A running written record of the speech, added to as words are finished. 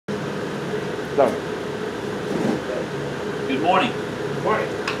Done. Good morning. Good morning.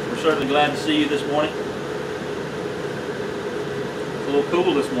 We're certainly glad to see you this morning. It's a little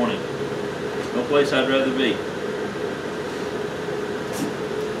cool this morning. No place I'd rather be.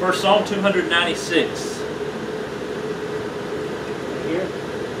 First Psalm 296. Here.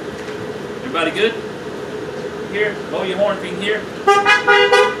 Everybody good? Here? Blow your horn if you can hear.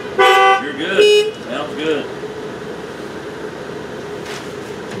 You're good. Sounds good.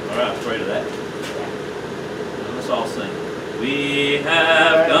 Alright, pray to that. Now let's all sing. We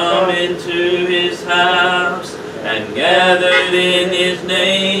have come into His house and gathered in His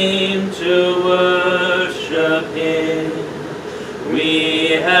name to worship Him.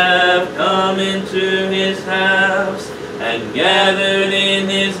 We have come into His house and gathered in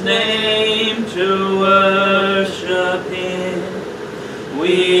His name to worship Him.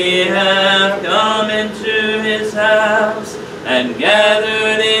 We have come into His house and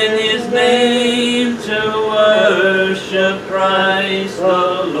gathered in His name to worship Christ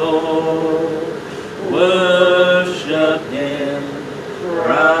the Lord. Worship Him,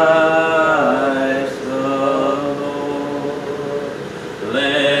 Christ the Lord.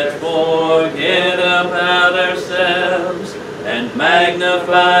 Let's forget about ourselves and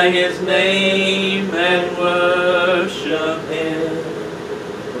magnify His name and worship Him.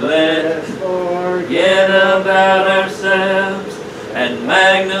 Let's forget about ourselves and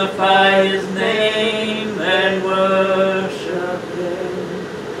magnify His name and worship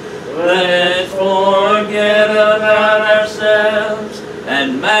Him. Let's forget about ourselves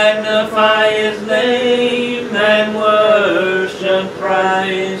and magnify His name and worship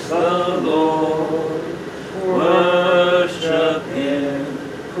Christ the Lord. Worship Him,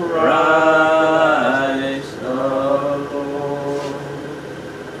 Christ the Lord.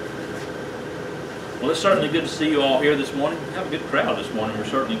 Well, it's certainly good to see you all here this morning. We have a good crowd this morning. We're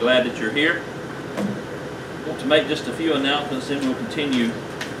certainly glad that you're here. I want to make just a few announcements, then we'll continue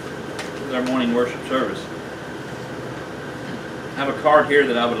with our morning worship service. I have a card here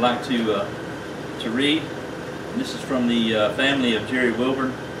that I would like to read. And this is from the family of Jerry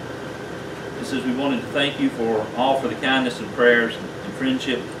Wilburn. It says, we wanted to thank you for the kindness and prayers and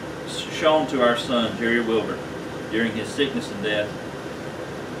friendship shown to our son, Jerry Wilburn, during his sickness and death.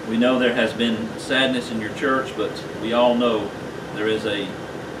 We know there has been sadness in your church, but we all know there is a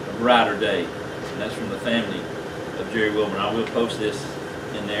brighter day. And that's from the family of Jerry Wilburn. I will post this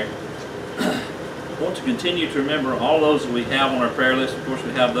in there. I want to continue to remember all those that we have on our prayer list. Of course,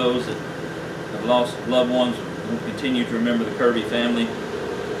 we have those that have lost loved ones. We'll continue to remember the Kirby family.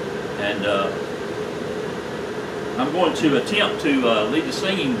 And I'm going to attempt to lead the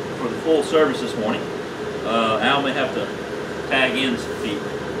singing for the full service this morning. Al may have to tag in if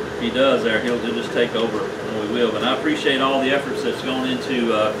he does there. He'll just take over and we will. But I appreciate all the efforts that's gone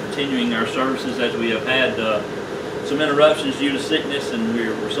into continuing our services as we have had some interruptions due to sickness, and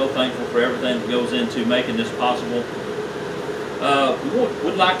we're so thankful for everything that goes into making this possible. We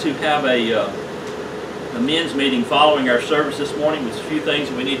would like to have a men's meeting following our service this morning with a few things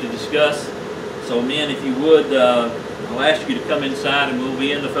that we need to discuss. So men, if you would, I'll ask you to come inside, and we'll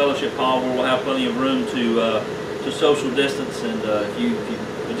be in the fellowship hall where we'll have plenty of room to social distance. And if you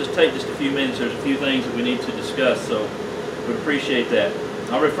would just take just a few minutes, there's a few things that we need to discuss, so we'd appreciate that.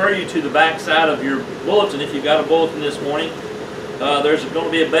 I'll refer you to the back side of your bulletin if you've got a bulletin this morning. There's going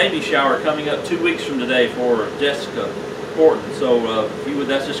to be a baby shower coming up 2 weeks from today for Jessica Horton. So if you would,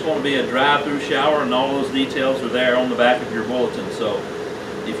 that's just going to be a drive-through shower, and all those details are there on the back of your bulletin. So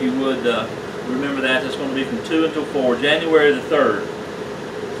if you would remember that, that's going to be from 2 until 4, January the 3rd.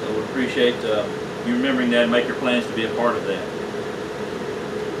 So we appreciate you remembering that and make your plans to be a part of that.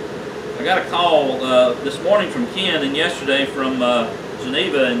 I got a call this morning from Ken and yesterday from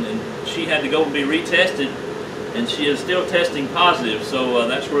Geneva, and she had to go and be retested, and she is still testing positive. So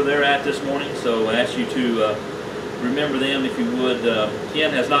that's where they're at this morning. So I ask you to remember them if you would.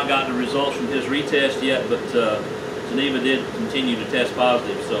 Ken has not gotten the results from his retest yet, but Geneva did continue to test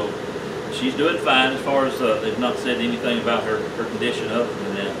positive. So she's doing fine as far as they've not said anything about her condition other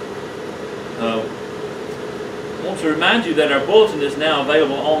than that. I want to remind you that our bulletin is now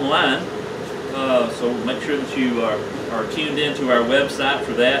available online. So make sure that you are tuned into our website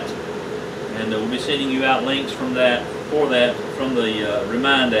for that. And we'll be sending you out links from that from the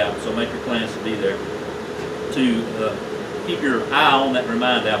Remind app. So make your plans to be there. To keep your eye on that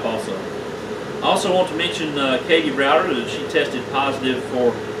Remind app also. I also want to mention Katie Browder, that she tested positive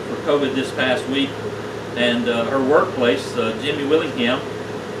for COVID this past week, and her workplace, Jimmy Willingham,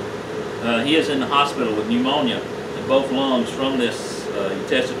 he is in the hospital with pneumonia in both lungs from this. He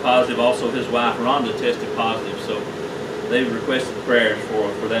tested positive. Also, his wife Rhonda tested positive. So they've requested prayers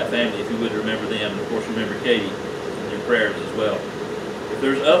for that family. If you would remember them, and of course remember Katie in your prayers as well. If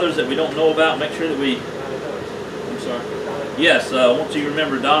there's others that we don't know about, make sure that we. I'm sorry. Yes, I want you to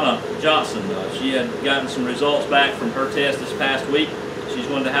remember Donna Johnson. She had gotten some results back from her test this past week. She's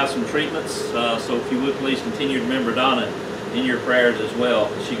going to have some treatments, so if you would please continue to remember Donna in your prayers as well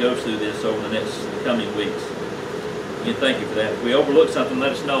as she goes through this over the coming weeks. Again, thank you for that. If we overlook something,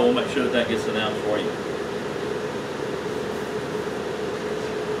 let us know. We'll make sure that gets announced for you.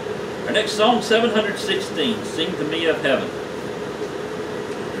 Our next song, 716, Sing to Me of Heaven.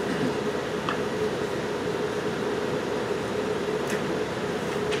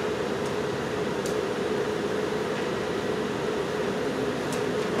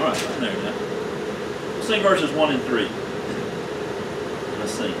 All right, right there now. We'll sing verses 1 and 3.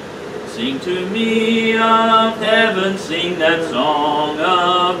 Let's sing. Sing to me of heaven, sing that song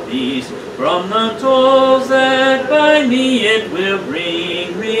of peace. From the toils that bind me it will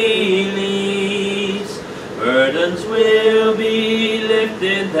bring release. Burdens will be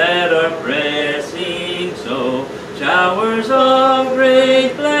lifted that are pressing so. Showers of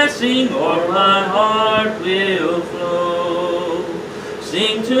great blessing o'er my heart will flow.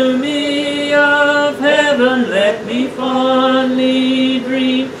 Sing to me of heaven, let me fondly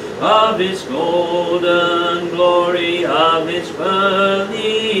dream of its golden glory, of its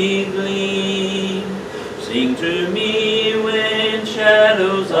pearly gleam. Sing to me when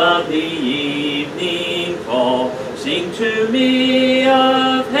shadows of the evening fall. Sing to me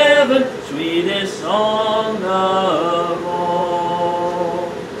of heaven, sweetest song of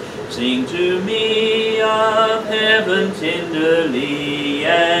all. Sing to me of heaven tenderly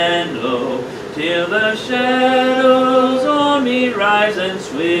and low, till the shadows on me rise and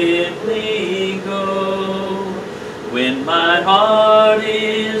swiftly go. When my heart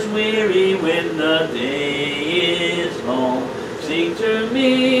is weary, when the day is long, sing to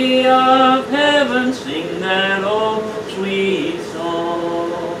me of heaven, sing that old sweet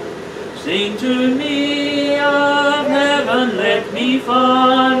song. Sing to me of heaven, let me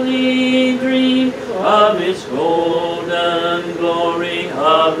fondly dream of its golden glory,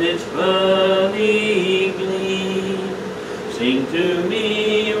 of its pearly gleam. Sing to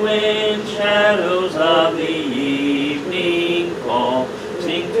me when shadows of the evening fall.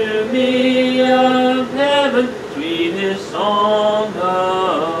 Sing to me of heaven, sweetest song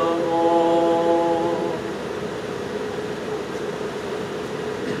of all.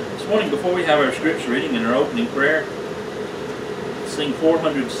 This morning, before we have our scripture reading and our opening prayer, let's sing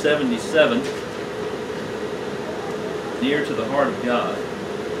 477, Near to the Heart of God.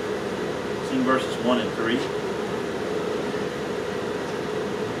 Sing verses 1 and 3.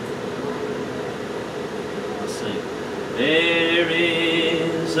 Let's sing. There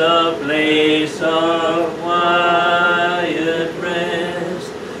is a place of quiet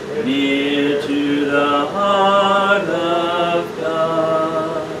rest, near to the heart of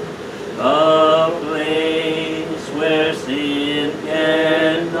God, a place where sin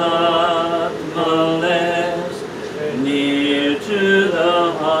cannot molest, near to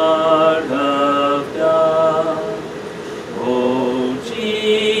the heart of God. Oh,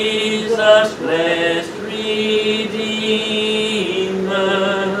 Jesus, blessed Redeemer,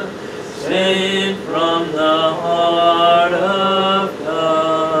 sent from the heart of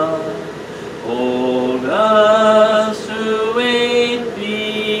God, hold us who wait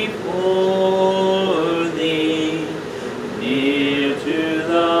before thee, near to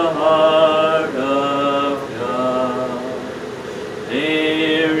the heart of God.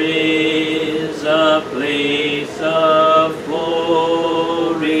 There is a place of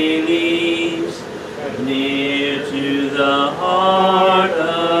full release, near to the heart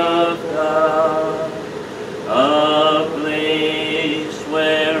of God, a place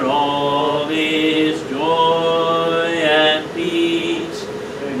where all is joy and peace,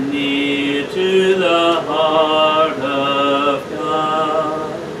 near to the heart of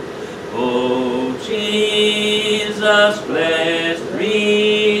God. Oh, Jesus, blessed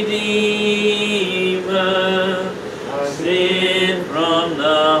Redeemer, sent from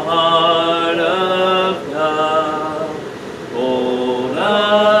the heart of God, hold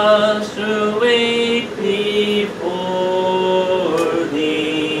us to wait before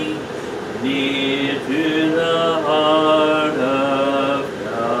thee, near to the heart of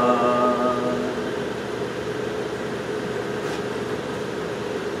God.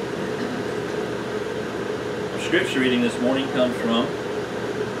 Our scripture reading this morning comes from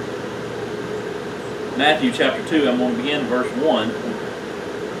Matthew chapter 2. I'm going to begin verse 1. It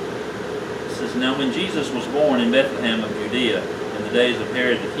says, Now when Jesus was born in Bethlehem of Judea, in the days of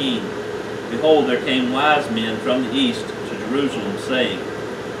Herod the king, behold, there came wise men from the east to Jerusalem, saying,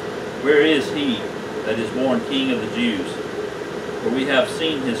 Where is he that is born King of the Jews? For we have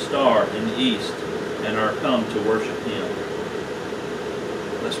seen his star in the east, and are come to worship him.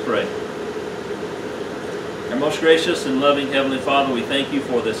 Let's pray. Our most gracious and loving Heavenly Father, we thank you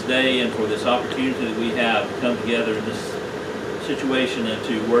for this day and for this opportunity that we have to come together in this situation and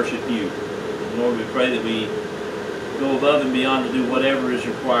to worship you. And Lord, we pray that we go above and beyond to do whatever is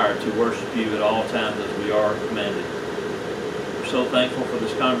required to worship you at all times as we are commanded. We're so thankful for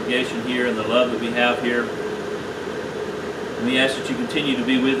this congregation here and the love that we have here. And we ask that you continue to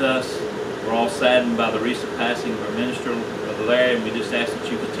be with us. We're all saddened by the recent passing of our minister, Brother Larry, and we just ask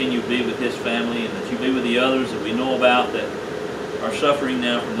that you continue to be with his family and that you be with the others that we know about that are suffering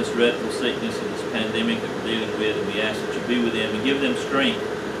now from this dreadful sickness and this pandemic that we're dealing with. And we ask that you be with them and give them strength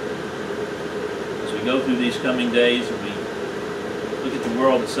as we go through these coming days and we look at the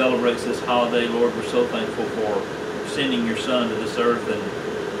world that celebrates this holiday. Lord, we're so thankful for sending your Son to this earth and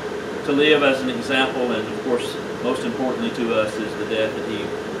to live as an example, and of course, most importantly to us is the death that he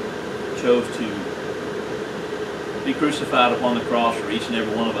chose to be crucified upon the cross for each and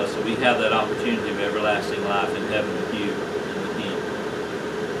every one of us, so we have that opportunity of everlasting life in heaven with you and with him.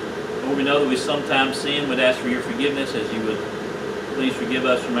 Lord, we know that we sometimes sin. We'd ask for your forgiveness, as you would please forgive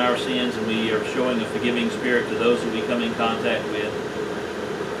us from our sins, and we are showing a forgiving spirit to those that we come in contact with.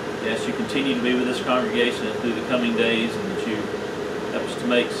 We ask you continue to be with this congregation and through the coming days, and that you help us to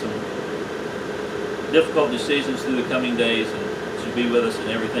make some difficult decisions through the coming days, and be with us in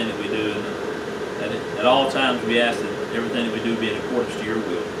everything that we do, and at all times we ask that everything that we do be in accordance to your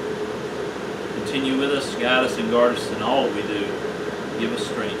will. Continue with us, guide us, and guard us in all that we do. Give us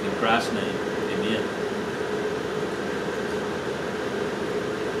strength. In Christ's name, amen.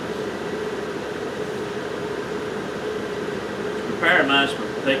 Prepare our minds for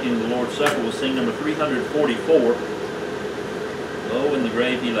taking the Lord's Supper. We'll sing number 344. Low in the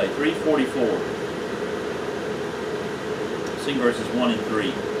grave he lay. 344. Sing verses 1 and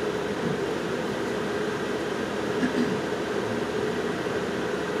 3.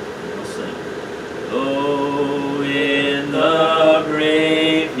 I'll sing. Oh, in the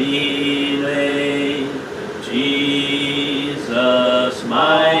grave he lay, Jesus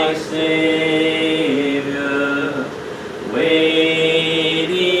my Savior,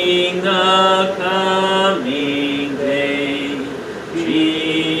 waiting the coming day,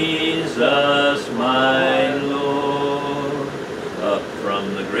 Jesus my Lord. Up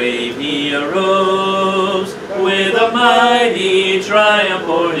from the grave he arose, with a mighty triumph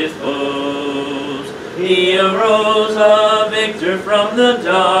o'er his foes. He arose a victor from the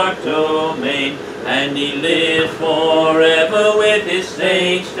dark domain, and he lives forever with his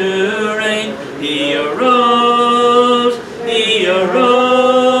saints to reign. He arose,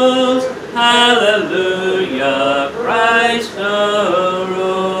 hallelujah, Christ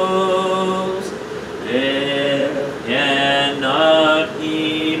arose. Death cannot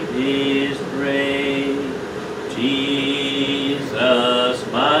keep his grave, Jesus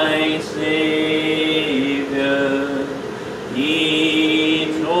my Savior, he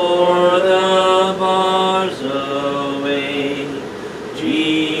tore the bars away,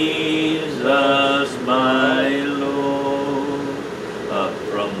 Jesus my Lord. Up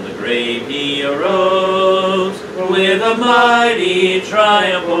from the grave he arose, with a mighty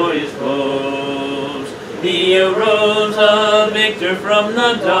triumph o'er his foes. He arose a victor from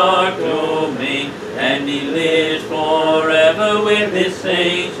the dark domain, and he lives forever with his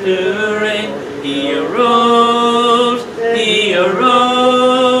saints to reign. He arose,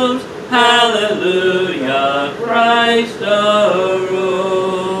 hallelujah, Christ arose.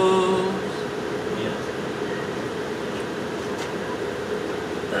 Yes.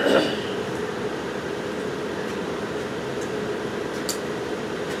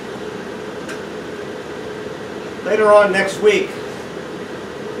 Later on next week,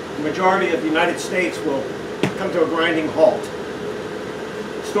 the majority of the United States will come to a grinding halt.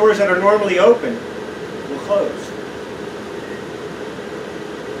 Stores that are normally open will close.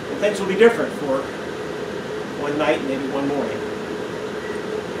 And things will be different for one night, maybe one morning.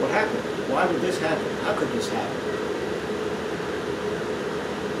 What happened? Why would this happen? How could this happen?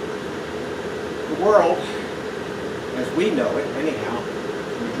 The world, as we know it anyhow,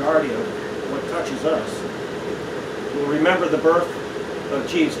 the majority of what touches us, will remember the birth of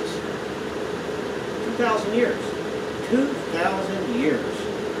Jesus. 2,000 years. 2,000 years.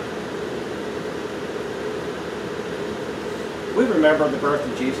 We remember the birth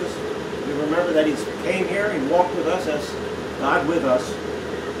of Jesus. We remember that he came here and walked with us as God with us.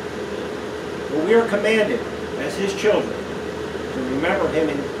 But we are commanded as his children to remember him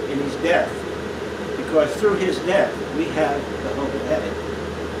in his death, because through his death, we have the hope of heaven.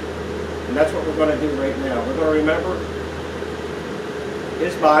 And that's what we're going to do right now. We're going to remember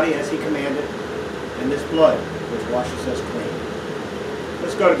his body as he commanded, and this blood which washes us clean.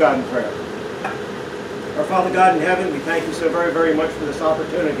 Let's go to God in prayer. Our Father God in heaven, we thank you so very, very much for this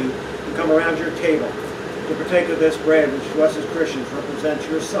opportunity to come around your table, to partake of this bread which to us as Christians represents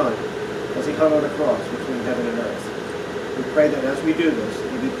your Son as he hung on the cross between heaven and earth. We pray that as we do this,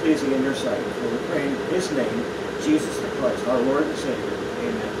 it will be pleasing in your sight. For we pray in his name, Jesus the Christ, our Lord and Savior.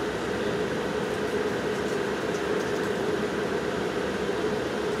 Amen.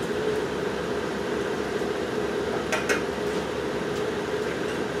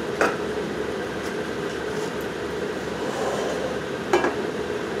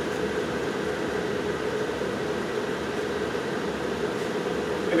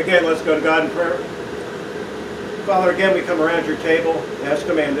 And again, let's go to God in prayer. Father, again, we come around your table as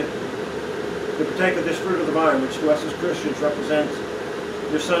commanded to partake of this fruit of the vine, which to us as Christians represents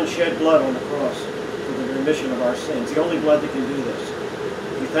your Son's shed blood on the cross for the remission of our sins, the only blood that can do this.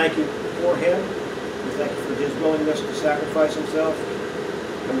 We thank you for him. We thank you for his willingness to sacrifice himself.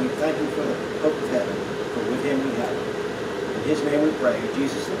 And we thank you for the hope of heaven, for with him we have it. In his name we pray,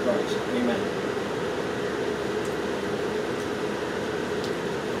 Jesus the Christ. Amen.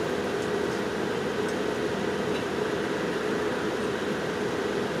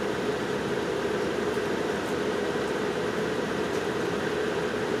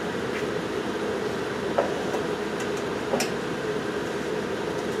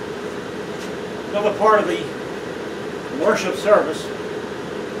 Another part of the worship service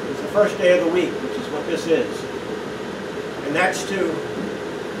is the first day of the week, which is what this is. And that's to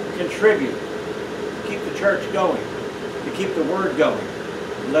contribute, to keep the church going, to keep the word going,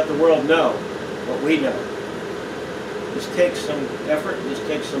 and let the world know what we know. This takes some effort, this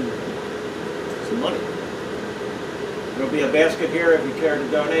takes some money. There'll be a basket here if you care to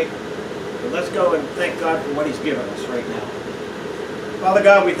donate. But let's go and thank God for what he's given us right now. Father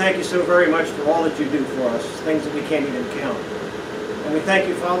God, we thank you so very much for all that you do for us, things that we can't even count. And we thank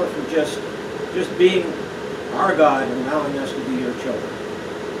you, Father, for just being our God and allowing us to be your children.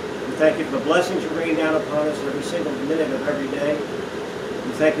 We thank you for the blessings you rain down upon us every single minute of every day.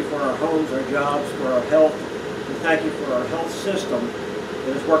 We thank you for our homes, our jobs, for our health. We thank you for our health system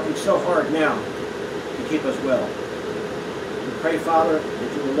that is working so hard now to keep us well. We pray, Father,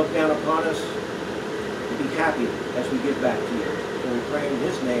 that you will look down upon us and be happy as we give back to you. And we pray in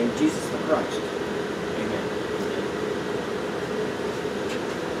his name, Jesus the Christ. Amen.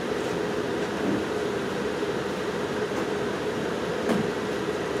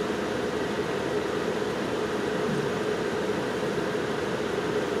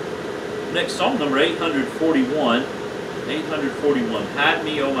 Next song, number 841. 841, Hide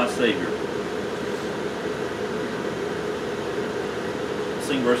Me, O My Savior.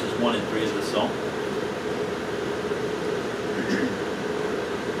 Sing verses 1 and 3 of this song.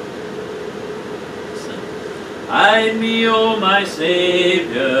 Hide me, O my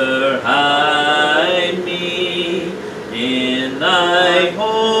Savior, hide me in thy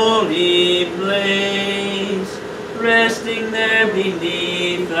holy place, resting there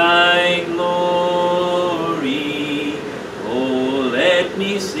beneath thy glory. Oh, let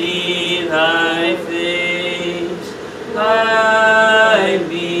me see thy face. Hide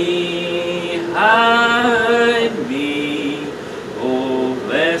me, O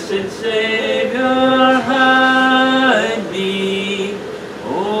blessed Savior, hide me,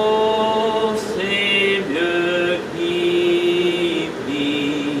 O Savior, keep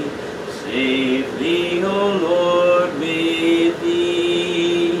me safely, O Lord, with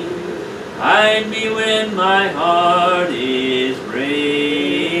thee. Hide me when my heart is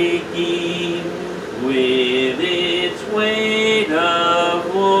breaking with its weight of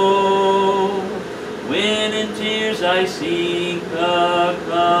woe, when in tears I seek a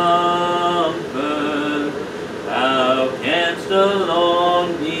comfort thou canst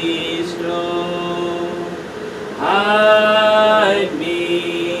alone bestow. Hide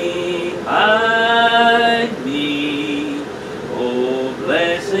me, O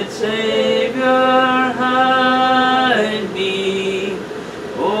blessed Savior, hide me,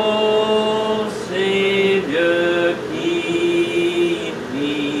 O Savior, keep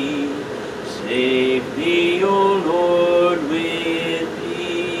me safely, O Lord, with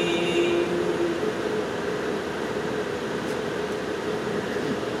thee.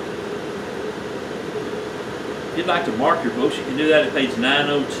 If you'd like to mark your books, you can do that at page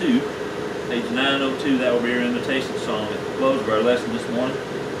 902. Page 902, that will be your invitation song at the close of our lesson this morning.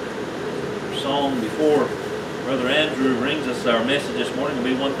 Our song before Brother Andrew brings us our message this morning will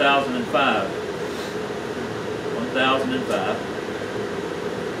be 1005. 2005.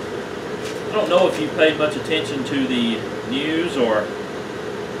 I don't know if you paid much attention to the news, or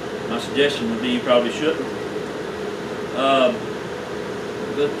my suggestion would be you probably shouldn't. But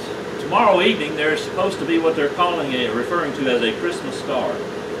tomorrow evening there's supposed to be what they're referring to as a Christmas star.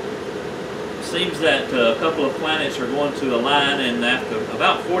 It seems that a couple of planets are going to align, and after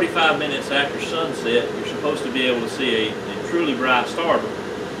about 45 minutes after sunset, you're supposed to be able to see a truly bright star. But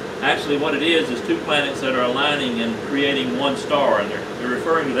actually what it is two planets that are aligning and creating one star, and they're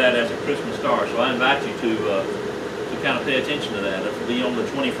referring to that as a Christmas star. So I invite you to kind of pay attention to that. It will be on the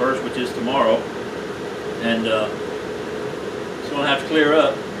 21st, which is tomorrow, and it's going to have to clear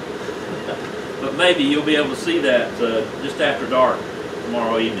up. But maybe you'll be able to see that just after dark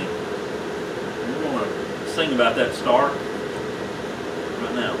tomorrow evening. We're going to sing about that star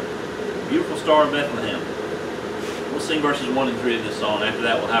right now. Beautiful Star of Bethlehem. We'll sing verses 1 and 3 of this song. After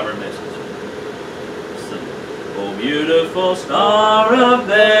that, we'll have our message. Let's sing. Oh, beautiful Star of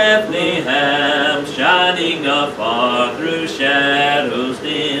Bethlehem, shining afar through shadows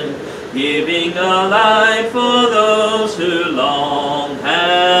dim, giving a light for those who long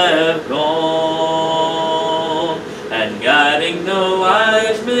have gone, and guiding the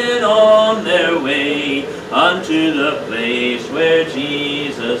wise men on their way unto the place where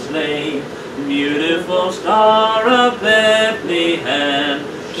Jesus lay. Beautiful Star of Bethlehem,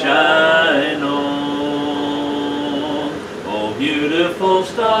 shine on. Oh, beautiful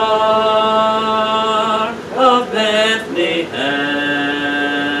Star of Bethlehem,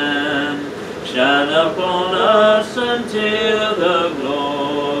 shine upon us until the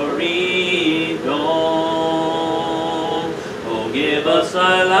glory dawn. Oh, give us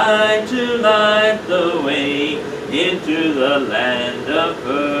thy light to light the way into the land of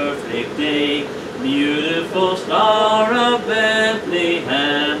perfect day. Beautiful Star of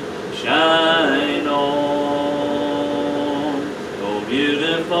Bethlehem, shine on. Oh,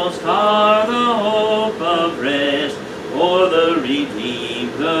 beautiful star, the hope of rest, for the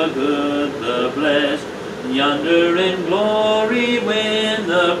redeemed, the good, the blessed, yonder in glory when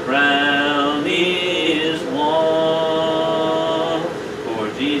the crown is won. For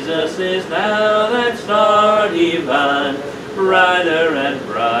Jesus is now that star divine, brighter and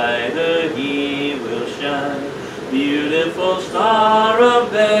brighter he will shine. Beautiful Star of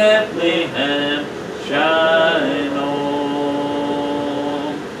Bethlehem, shine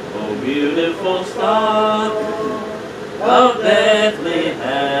on. Oh, beautiful Star of Bethlehem,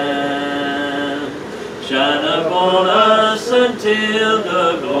 shine upon us until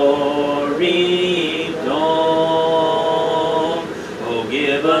the glory dawn. Oh,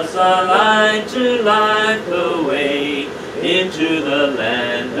 give us a light to light the way into the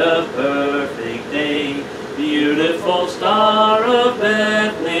land of perfect day. Beautiful Star of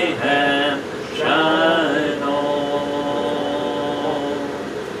Bethlehem, shine on.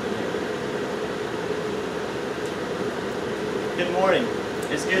 Good morning.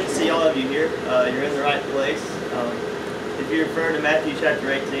 It's good to see all of you here. You're in the right place. If you refer to Matthew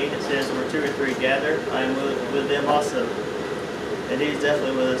chapter 18, it says, where 2 or 3 gather, I am with them also. And he's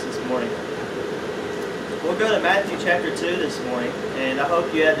definitely with us this morning. We'll go to Matthew chapter 2 this morning, and I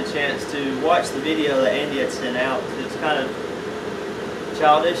hope you had the chance to watch the video that Andy had sent out. It's kind of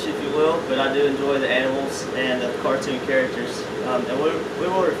childish, if you will, but I do enjoy the animals and the cartoon characters. And we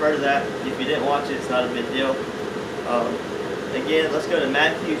will refer to that. If you didn't watch it, it's not a big deal. Again, let's go to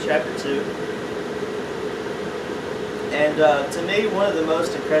Matthew chapter 2. And to me, one of the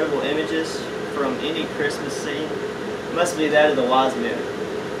most incredible images from any Christmas scene must be that of the wise men.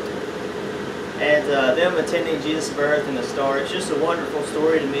 And them attending Jesus' birth and the star. It's just a wonderful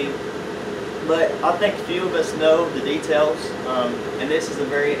story to me. But I think few of us know the details. And this is a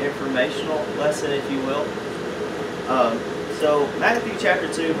very informational lesson, if you will. So Matthew chapter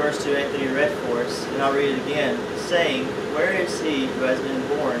 2, verse 2, Anthony read for us, and I'll read it again, saying, where is he who has been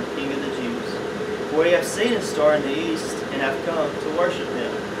born King of the Jews? For we have seen a star in the east, and have come to worship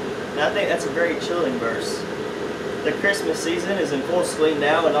him. And I think that's a very chilling verse. The Christmas season is in full swing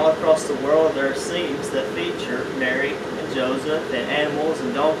now, and all across the world there are scenes that feature Mary and Joseph, and animals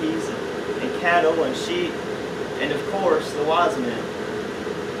and donkeys, and cattle and sheep, and of course the wise men.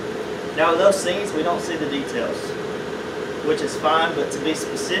 Now in those scenes we don't see the details, which is fine, but to be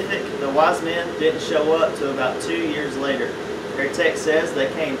specific, the wise men didn't show up till about 2 years later. Their text says they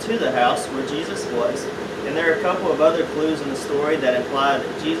came to the house where Jesus was, and there are a couple of other clues in the story that imply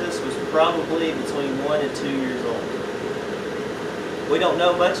that Jesus was probably between 1 and 2 years old. We don't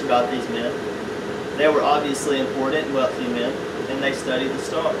know much about these men. They were obviously important and wealthy men, and they studied the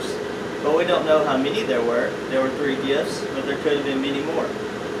stars. But we don't know how many there were. There were 3 gifts, but there could have been many more.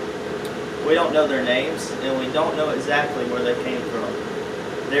 We don't know their names, and we don't know exactly where they came from.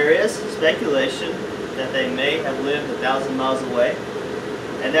 There is speculation that they may have lived 1,000 miles away,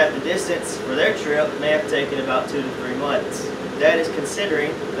 and that the distance for their trip may have taken about 2 to 3 months. That is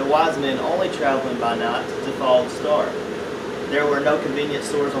considering the wise men only traveling by night to follow the star. There were no convenience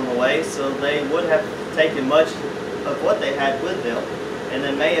stores on the way, so they would have taken much of what they had with them, and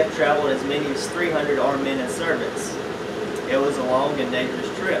they may have traveled as many as 300 armed men and servants. It was a long and dangerous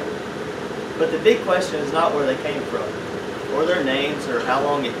trip. But the big question is not where they came from, or their names, or how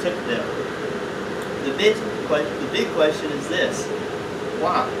long it took them. The big question is this: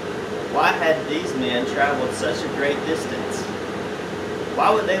 why? Why had these men traveled such a great distance? Why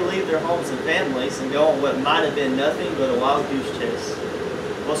would they leave their homes and families and go on what might have been nothing but a wild goose chase?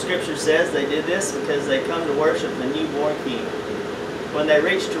 Well, Scripture says they did this because they come to worship the newborn King. When they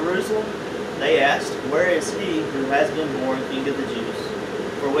reached Jerusalem, they asked, "Where is he who has been born King of the Jews?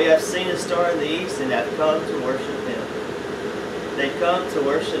 For we have seen a star in the east and have come to worship him." They come to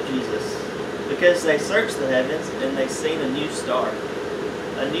worship Jesus because they searched the heavens and they seen a new star.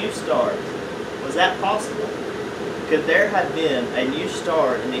 A new star. Was that possible? Could there have been a new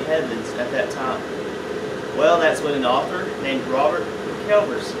star in the heavens at that time? Well, that's what an author named Robert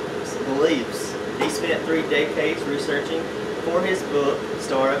Kelvers believes. He spent 3 decades researching for his book,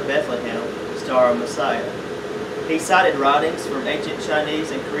 Star of Bethlehem, Star of Messiah. He cited writings from ancient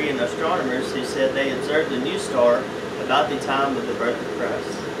Chinese and Korean astronomers who said they observed a new star about the time of the birth of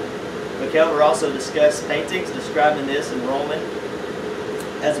Christ. McKelver also discussed paintings describing this in Roman,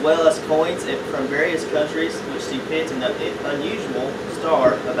 as well as coins from various countries which depict an unusual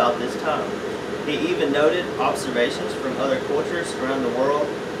star about this time. He even noted observations from other cultures around the world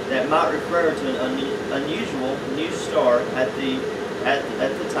that might refer to an unusual new star at the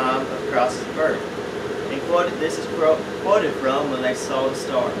time of Christ's birth. And this is quoted from When They Saw the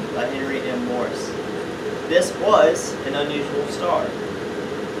Star by Henry M. Morris. This was an unusual star.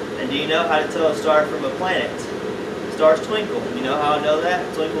 And do you know how to tell a star from a planet? Stars twinkle. You know how I know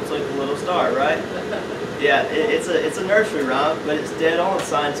that? Twinkle, twinkle, little star, right? Yeah, it's a nursery rhyme, but it's dead on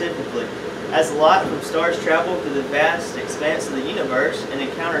scientifically. As light from stars travel through the vast expanse of the universe and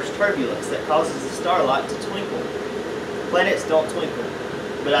encounters turbulence that causes the starlight to twinkle. Planets don't twinkle,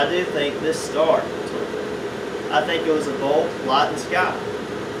 but I do think this star twinkled. I think it was a bold light in the sky.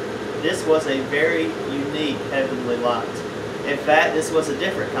 This was a very unique heavenly light. In fact, this was a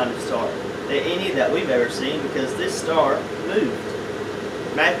different kind of star than any that we've ever seen, because this star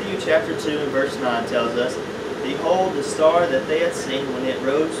moved. Matthew chapter 2 and verse 9 tells us, "Behold, the star that they had seen when it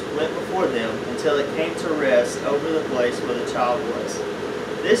rose went before them until it came to rest over the place where the child was."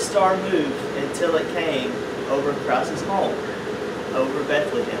 This star moved until it came over Christ's home, over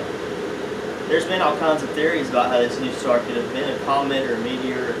Bethlehem. There's been all kinds of theories about how this new star could have been a comet or a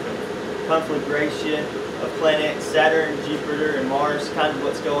meteor, a conflagration of planets, Saturn, Jupiter, and Mars, kind of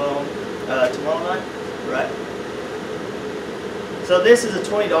what's going on tomorrow night, right? So this is a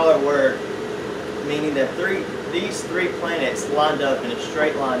 $20 word, meaning that these three planets lined up in a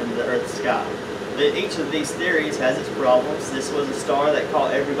straight line in the Earth's sky. But each of these theories has its problems. This was a star that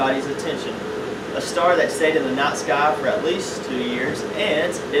caught everybody's attention. A star that stayed in the night sky for at least 2 years,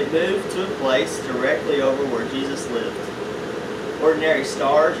 and it moved to a place directly over where Jesus lived. Ordinary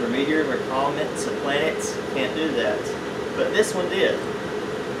stars or meteors or comets or planets can't do that. But this one did.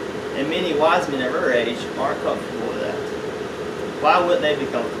 And many wise men of our age aren't comfortable with that. Why wouldn't they be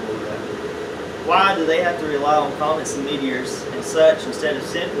comfortable with that? Why do they have to rely on comets and meteors and such instead of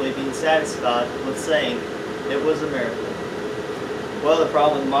simply being satisfied with saying it was a miracle? Well, the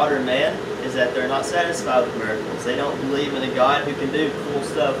problem with modern man is that they're not satisfied with miracles. They don't believe in a God who can do cool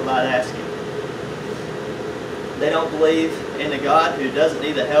stuff without asking. They don't believe in a God who doesn't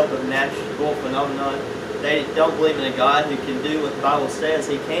need the help of natural phenomenon. They don't believe in a God who can do what the Bible says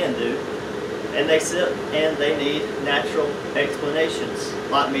he can do. And they need natural explanations,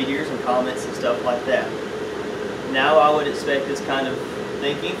 like meteors and comets and stuff like that. Now, I would expect this kind of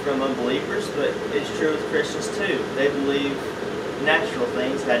thinking from unbelievers, but it's true with Christians too. They believe natural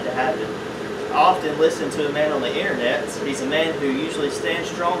things had to happen. I often listen to a man on the internet. He's a man who usually stands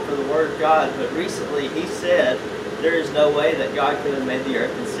strong for the Word of God, but recently he said there is no way that God could have made the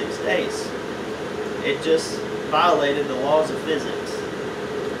earth in 6 days. It just violated the laws of physics.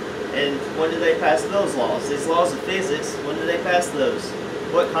 And when did they pass those laws? These laws of physics, when did they pass those?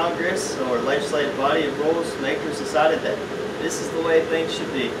 What Congress or legislative body of rules makers decided that this is the way things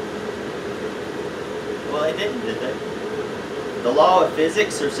should be? Well, they didn't, did they? The law of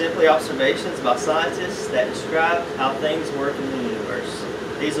physics are simply observations by scientists that describe how things work in the universe.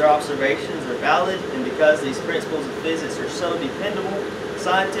 These observations are valid, and because these principles of physics are so dependable,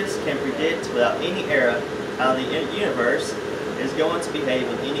 Scientists can predict without any error how the universe is going to behave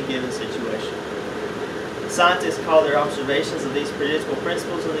in any given situation. Scientists call their observations of these predictable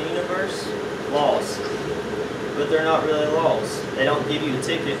principles of the universe laws. But they're not really laws. They don't give you a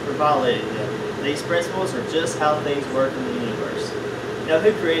ticket for violating them. These principles are just how things work in the universe. Now,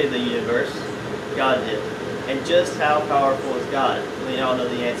 who created the universe? God did. And just how powerful is God? We all know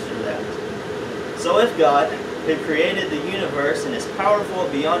the answer to that. So if God, who created the universe and is powerful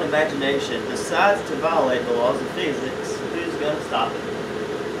beyond imagination, decides to violate the laws of physics, who's going to stop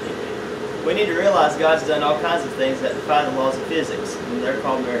it? We need to realize God's done all kinds of things that defy the laws of physics, and they're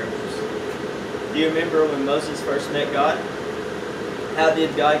called miracles. Do you remember when Moses first met God? How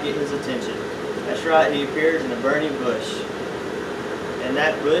did God get his attention? That's right, he appeared in a burning bush. And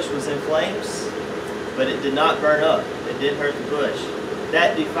that bush was in flames, but it did not burn up. It didn't hurt the bush.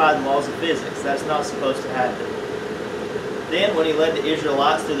 That defied the laws of physics. That's not supposed to happen. Then, when he led the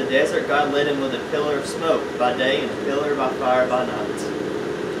Israelites through the desert, God led him with a pillar of smoke by day and a pillar by fire by night.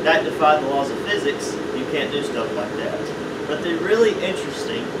 That defied the laws of physics. You can't do stuff like that. But the really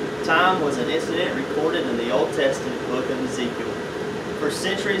interesting time was an incident recorded in the Old Testament book of Ezekiel. For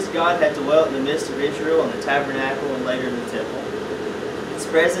centuries, God had dwelt in the midst of Israel in the tabernacle and later in the temple. His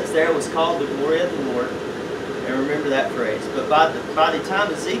presence there was called the glory of the Lord. And remember that phrase. But by the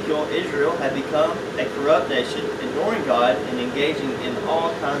time Ezekiel, Israel had become a corrupt nation, ignoring God and engaging in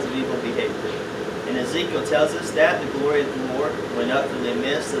all kinds of evil behavior. And Ezekiel tells us that the glory of the Lord went up from the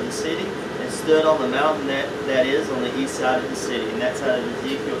midst of the city and stood on the mountain that is on the east side of the city. And that's out of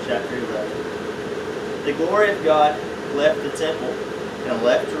Ezekiel chapter 11. The glory of God left the temple and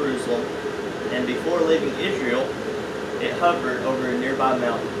left Jerusalem. And before leaving Israel, it hovered over a nearby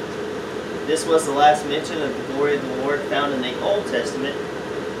mountain. This was the last mention of the glory of the Lord found in the Old Testament,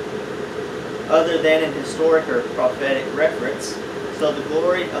 other than an historic or prophetic reference. So the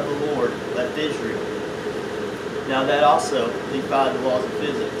glory of the Lord left Israel. Now that also defied the laws of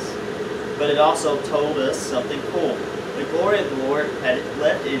physics, but it also told us something cool. The glory of the Lord had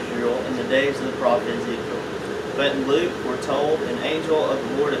left Israel in the days of the prophet Ezekiel. But in Luke, we're told an angel of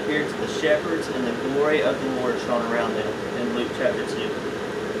the Lord appeared to the shepherds, and the glory of the Lord shone around them, in Luke chapter 2.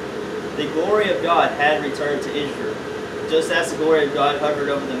 The glory of God had returned to Israel. Just as the glory of God hovered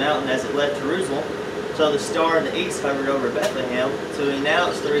over the mountain as it left Jerusalem, so the star in the east hovered over Bethlehem to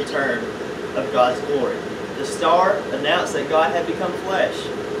announce the return of God's glory. The star announced that God had become flesh.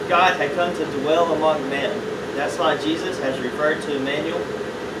 God had come to dwell among men. That's why Jesus has referred to Emmanuel,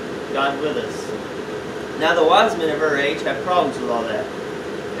 God with us. Now the wise men of our age have problems with all that.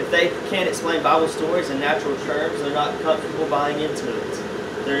 If they can't explain Bible stories in natural terms, they're not comfortable buying into it.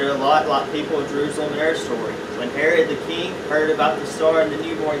 There are a lot like people of Jerusalem in our story. When Herod the king heard about the star and the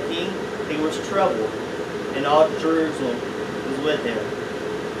newborn king, he was troubled, and all Jerusalem was with him.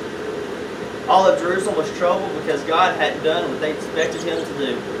 All of Jerusalem was troubled because God hadn't done what they expected him to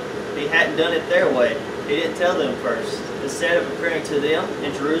do. He hadn't done it their way. He didn't tell them first. Instead of appearing to them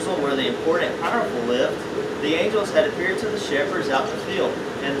in Jerusalem where the important and powerful lived, the angels had appeared to the shepherds out in the field,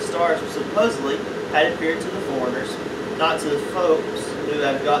 and the stars supposedly had appeared to the foreigners, not to the folks who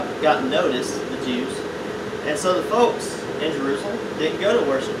have gotten notice, the Jews. And so the folks in Jerusalem didn't go to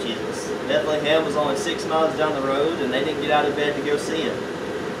worship Jesus. Bethlehem was only 6 miles down the road, and they didn't get out of bed to go see him.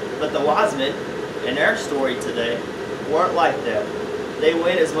 But the wise men in our story today weren't like that. They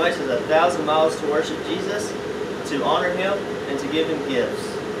went as much as 1,000 miles to worship Jesus, to honor him, and to give him gifts.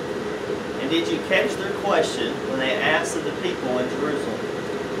 And did you catch their question when they asked of the people in Jerusalem,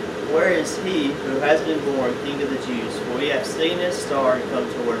 "Where is he who has been born King of the Jews? For we have seen his star and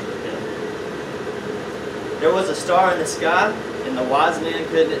come to worship him." There was a star in the sky, and the wise men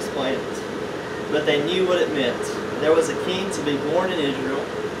couldn't explain it. But they knew what it meant. There was a king to be born in Israel,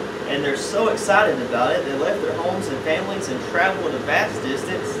 and they're so excited about it, they left their homes and families and traveled a vast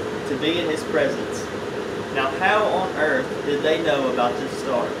distance to be in his presence. Now, how on earth did they know about this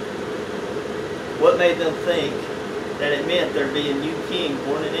star? What made them think that it meant there'd be a new king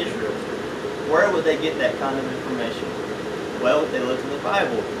born in Israel? Where would they get that kind of information? Well, they looked in the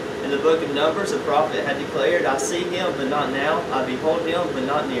Bible. In the book of Numbers, a prophet had declared, "I see him, but not now. I behold him, but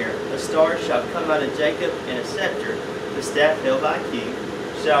not near. A star shall come out of Jacob, and a scepter, the staff held by a king,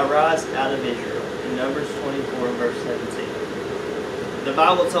 shall rise out of Israel." In Numbers 24, verse 17. The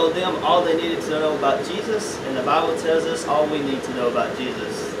Bible told them all they needed to know about Jesus, and the Bible tells us all we need to know about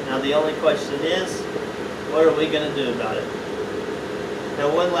Jesus. Now the only question is, what are we going to do about it? Now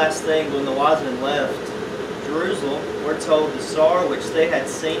one last thing, when the wise men left Jerusalem, we're told the star which they had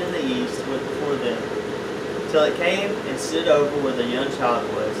seen in the east went before them, till it came and stood over where the young child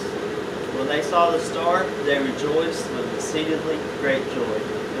was. when they saw the star, they rejoiced with exceedingly great joy.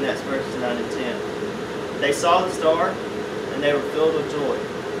 And that's verses 9 and 10. They saw the star, and they were filled with joy.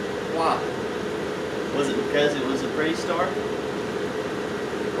 Why? Was it because it was a pretty star?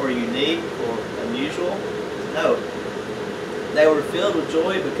 Or unique or unusual? No. They were filled with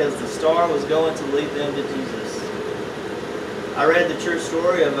joy because the star was going to lead them to Jesus. I read the true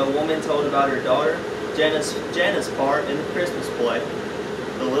story of a woman told about her daughter, Jana's part in the Christmas play.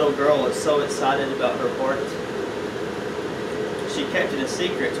 The little girl was so excited about her part. She kept it a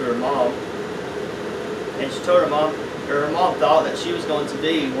secret to her mom, and she told her mom thought that she was going to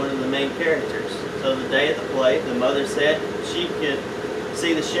be one of the main characters. So the day of the play, the mother said she could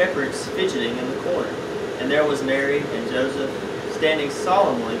see the shepherds fidgeting in the corner, and there was Mary and Joseph standing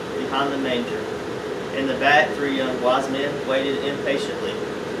solemnly behind the manger. In the back, 3 young wise men waited impatiently,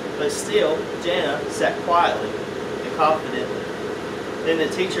 but still Jana sat quietly and confidently. Then the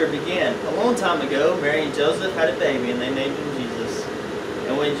teacher began. A long time ago, Mary and Joseph had a baby, and they named him Jesus.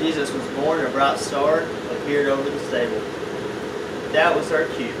 And when Jesus was born, a bright star appeared over the stable. That was her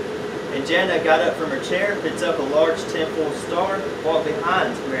cue. And Jana got up from her chair, picked up a large tin-foil star, walked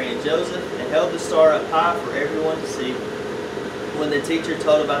behind Mary and Joseph, and held the star up high for everyone to see. When the teacher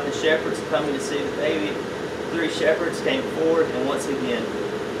told about the shepherds coming to see the baby, 3 shepherds came forward, and once again,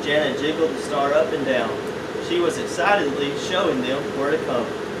 Jana jiggled the star up and down. She was excitedly showing them where to come.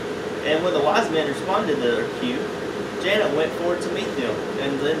 And when the wise men responded to their cue, Jana went forward to meet them,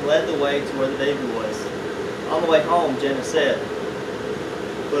 and then led the way to where the baby was. On the way home, Jana said,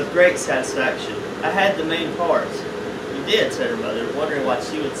 with great satisfaction, I had the main part. You did, said her mother, wondering why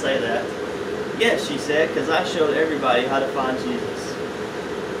she would say that. Yes, she said, because I showed everybody how to find Jesus.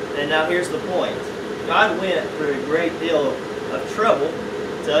 And now here's the point. God went through a great deal of trouble.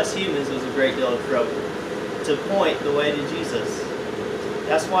 To us humans, it was a great deal of trouble to point the way to Jesus.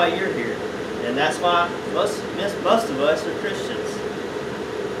 That's why you're here. And that's why most of us are Christians.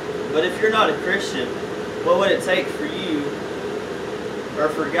 But if you're not a Christian, what would it take for you or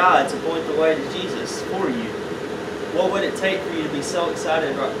for God to point the way to Jesus for you? What would it take for you to be so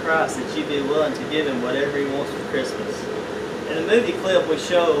excited about Christ that you'd be willing to give Him whatever He wants for Christmas? In the movie clip we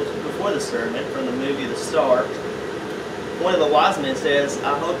showed before the sermon from the movie The Star, one of the wise men says,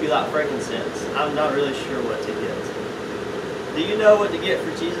 I hope you like frankincense. I'm not really sure what to get. Do you know what to get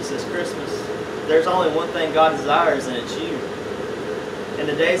for Jesus this Christmas? There's only one thing God desires, and it's you. In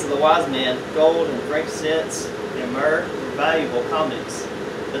the days of the wise men, gold and frankincense and myrrh were valuable commodities,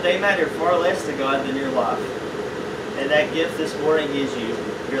 but they mattered far less to God than your life. And that gift this morning is you.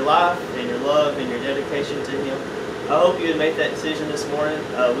 Your life and your love and your dedication to Him. I hope you would make that decision this morning.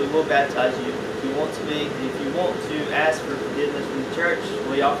 We will baptize you if you want to be. And if you want to ask for forgiveness from the church,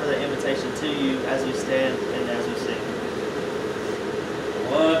 we offer that invitation to you as we stand and as we sing.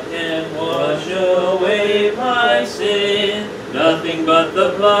 What can wash away my sin? Nothing but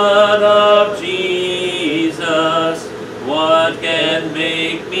the blood of Jesus. What can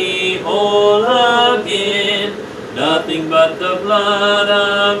make me whole again? Nothing but the blood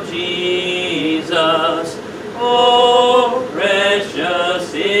of Jesus. Oh,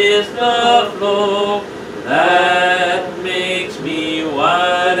 precious is the flow that makes me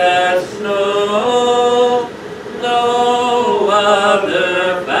white as snow. No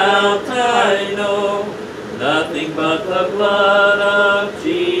other fount I know. Nothing but the blood of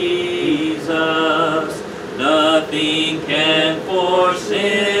Jesus. Nothing can for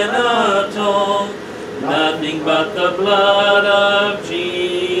sin atone. Nothing but the blood of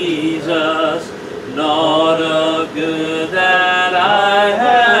Jesus. Not a good that I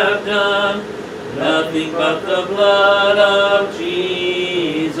have done. Nothing but the blood of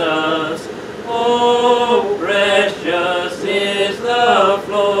Jesus. Oh, precious is the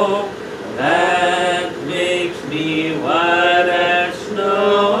flow that makes me white as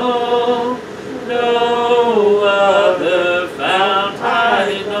snow. No other fount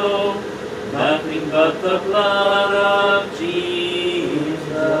I know. Nothing but the blood of Jesus.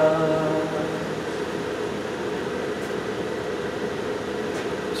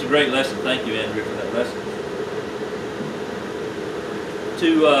 It's a great lesson. Thank you, Andrew, for that lesson.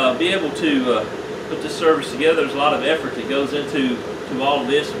 To be able to put this service together, there's a lot of effort that goes into all of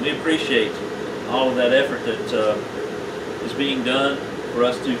this, and we appreciate all of that effort that is being done for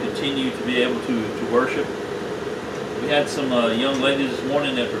us to continue to be able to worship. We had some young ladies this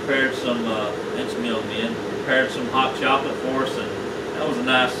morning that prepared some, and some young men, prepared some hot chocolate for us, and that was a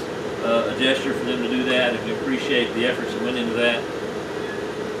nice a gesture for them to do that, and we appreciate the efforts that went into that.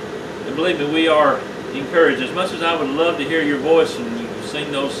 And believe me, we are encouraged. As much as I would love to hear your voice and you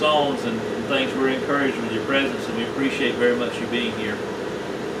sing those songs and things, we're encouraged with your presence, and we appreciate very much you being here.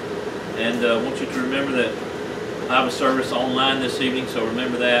 And I want you to remember that I have a service online this evening, so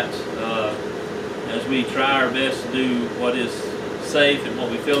remember that. As we try our best to do what is safe and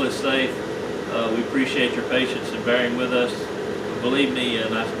what we feel is safe, we appreciate your patience and bearing with us. But believe me, and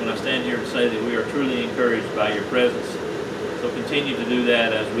when I stand here and say that we are truly encouraged by your presence, so continue to do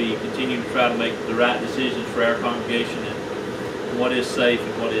that as we continue to try to make the right decisions for our congregation and what is safe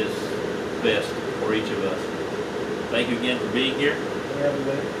and what is best for each of us. Thank you again for being here.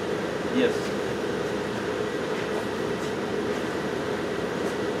 Yes.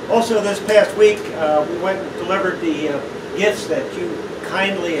 Also, this past week, we went and delivered the gifts that you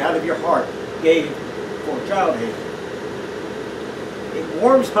kindly, out of your heart, gave for childhood. It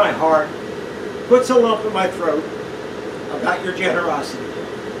warms my heart, puts a lump in my throat about your generosity.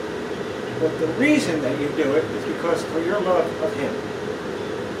 But the reason that you do it is because for your love of Him.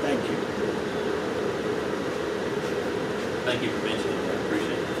 Thank you. Thank you for mentioning that. I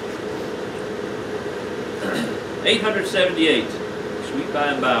appreciate it. 878. Sweet By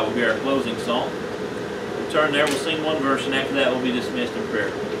and By will be our closing song. We'll turn there, we'll sing one verse, and after that we'll be dismissed in prayer.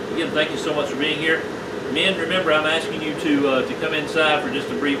 Again, thank you so much for being here. Men, remember I'm asking you to come inside for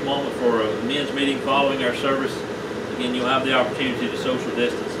just a brief moment for a men's meeting following our service. Again, you'll have the opportunity to social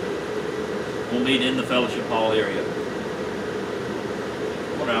distance. We'll meet in the fellowship hall area. I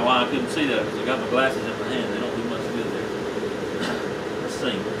wonder why I couldn't see that, because I got my glasses in my hand. They don't do much good there. Let's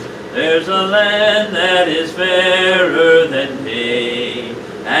sing. There's a land that is fairer than day,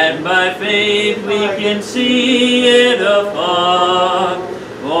 and by faith we can see it afar.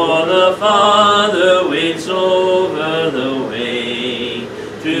 For the Father waits over the way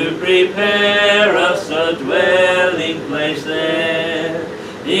to prepare us a dwelling place there.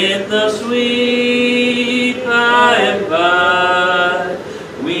 In the sweet by and by,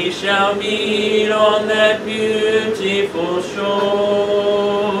 we shall meet on that beautiful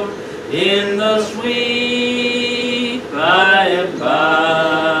shore. In the sweet by and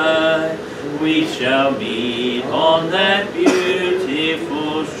by, we shall meet on that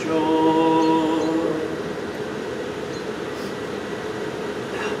beautiful shore.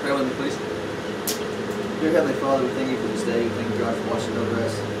 Pray with me, please. Dear Heavenly Father, we thank you for this day. We thank you, God, for watching over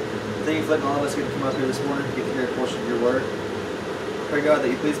us. We thank you for letting all of us get to come up here this morning, get to hear a portion of your word. Pray, God, that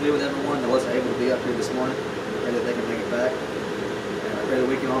you please be with everyone that wasn't able to be up here this morning. Pray that they can make it back. And I pray that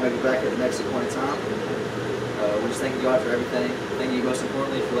we can all make it back at the next appointed time. We just thank you, God, for everything. Thank you, most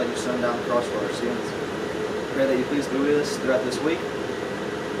importantly, for letting your Son down the cross for our sins. Pray that you please be with us throughout this week.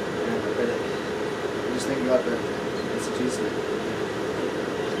 And I pray that we just thank you, God, for everything. It's in Jesus' name.